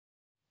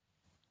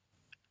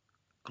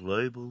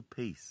global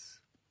peace.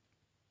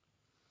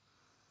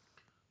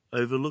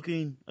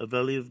 Overlooking a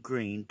valley of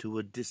green to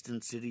a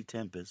distant city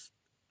tempest,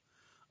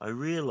 I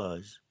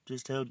realize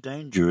just how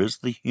dangerous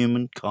the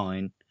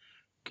humankind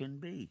can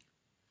be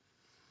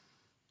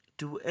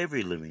to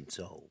every living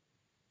soul,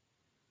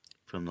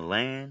 from the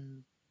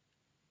land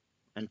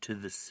and to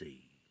the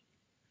sea.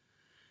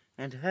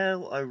 And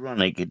how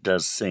ironic it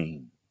does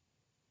seem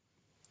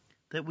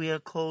that we are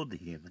called the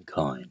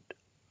humankind,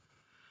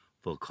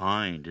 for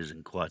kind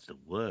isn't quite the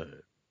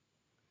word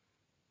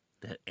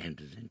that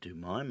entered into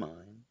my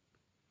mind.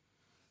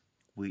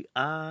 We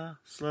are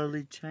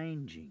slowly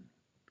changing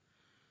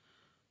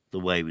the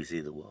way we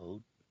see the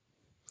world,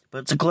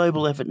 but it's a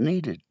global effort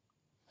needed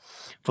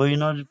for a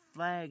united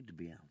flag to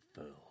be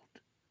unfurled.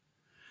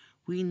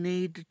 We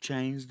need to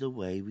change the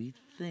way we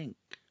think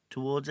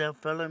towards our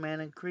fellow man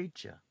and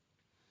creature.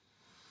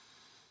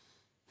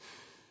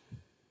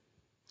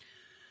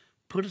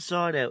 Put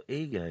aside our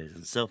egos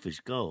and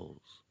selfish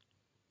goals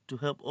to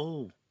help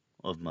all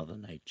of Mother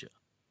Nature.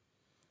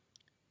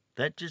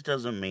 That just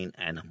doesn't mean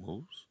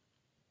animals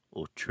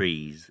or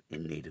trees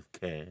in need of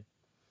care.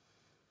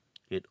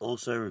 It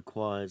also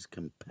requires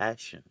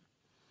compassion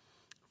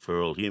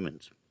for all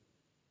humans,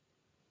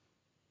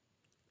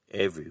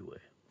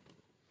 everywhere.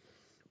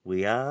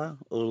 We are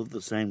all of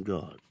the same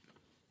God.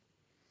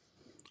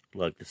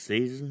 Like the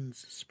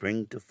seasons,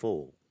 spring to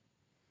fall.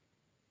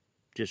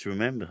 Just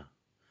remember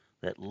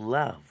that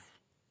love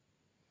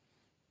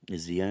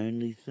is the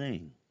only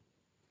thing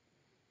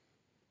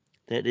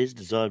that is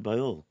desired by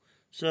all.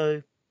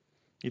 So,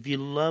 if you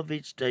love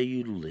each day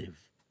you live,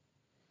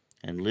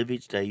 and live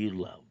each day you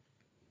love,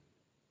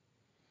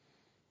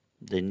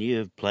 then you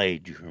have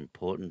played your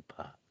important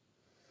part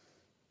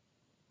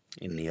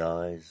in the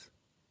eyes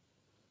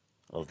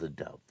of the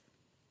dove.